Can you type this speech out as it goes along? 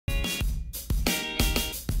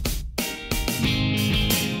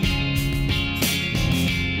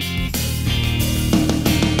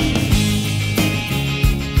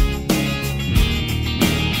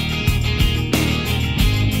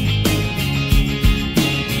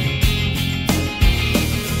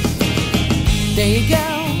There you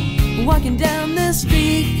go, walking down the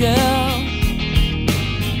street, girl.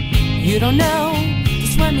 You don't know,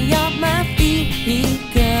 just swept me off my feet,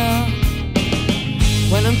 girl.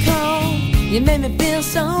 When I'm cold, you make me feel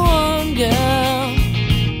so warm, girl.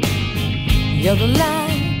 You're the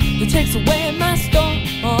light that takes away my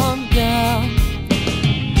storm, girl.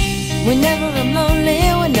 Whenever I'm lonely,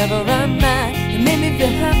 whenever I'm mad, you make me feel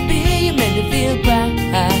happy, you make me feel bright.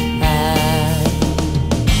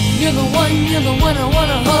 You're the one I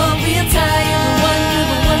wanna hold real tight. You're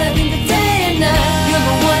the one I think of day and night. You're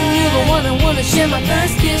the one I wanna share my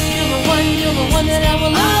first kiss. You're the one that I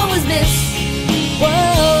will always miss.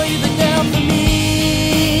 Whoa, you're the girl for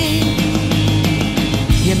me.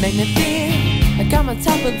 You make me feel like I'm on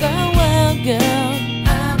top of the world, girl.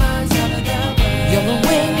 I'm on top of the world. You're the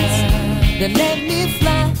wings that let me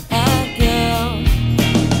fly, girl.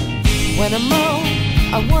 When I'm old,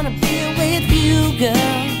 I wanna be with you,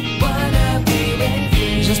 girl.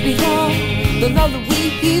 Just behold the love that we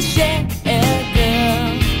share,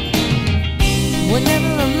 girl.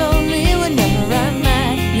 Whenever I'm lonely, whenever